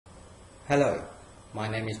Hello, my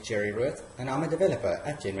name is Jerry Ruth and I'm a developer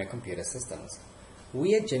at Genware Computer Systems.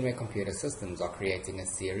 We at Genware Computer Systems are creating a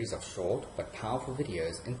series of short but powerful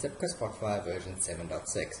videos in typical Spotfire version 7.6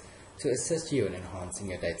 to assist you in enhancing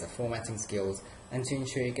your data formatting skills and to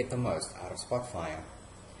ensure you get the most out of Spotfire.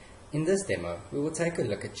 In this demo, we will take a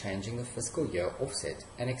look at changing the fiscal year offset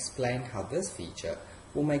and explain how this feature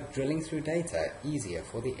will make drilling through data easier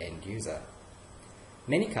for the end user.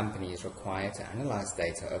 Many companies require to analyze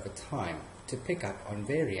data over time to pick up on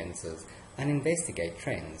variances and investigate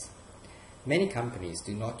trends. Many companies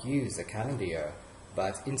do not use a calendar year,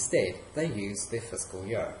 but instead they use their fiscal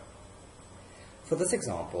year. For this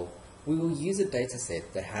example, we will use a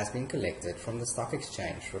dataset that has been collected from the stock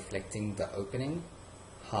exchange reflecting the opening,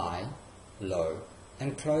 high, low,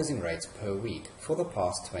 and closing rates per week for the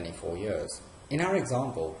past 24 years. In our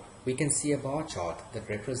example, we can see a bar chart that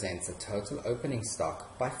represents a total opening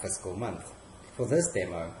stock by fiscal month. For this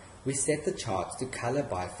demo, we set the chart to color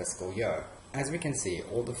by fiscal year. As we can see,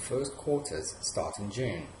 all the first quarters start in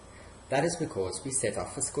June. That is because we set our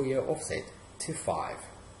fiscal year offset to 5.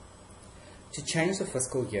 To change the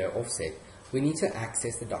fiscal year offset, we need to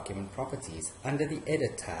access the document properties under the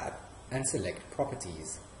Edit tab and select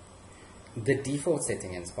Properties. The default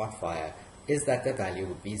setting in Spotfire is that the value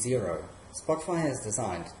would be 0. Spotfire is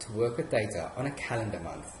designed to work with data on a calendar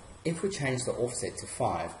month. If we change the offset to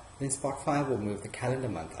 5, then Spotfire will move the calendar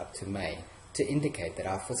month up to May to indicate that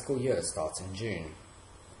our fiscal year starts in June.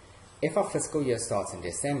 If our fiscal year starts in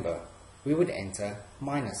December, we would enter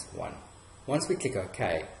 -1. Once we click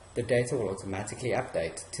OK, the data will automatically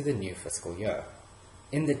update to the new fiscal year.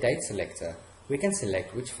 In the date selector, we can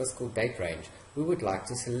select which fiscal date range we would like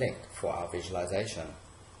to select for our visualization.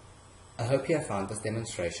 I hope you have found this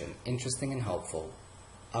demonstration interesting and helpful.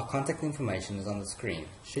 Our contact information is on the screen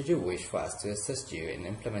should you wish for us to assist you in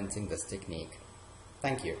implementing this technique.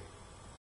 Thank you.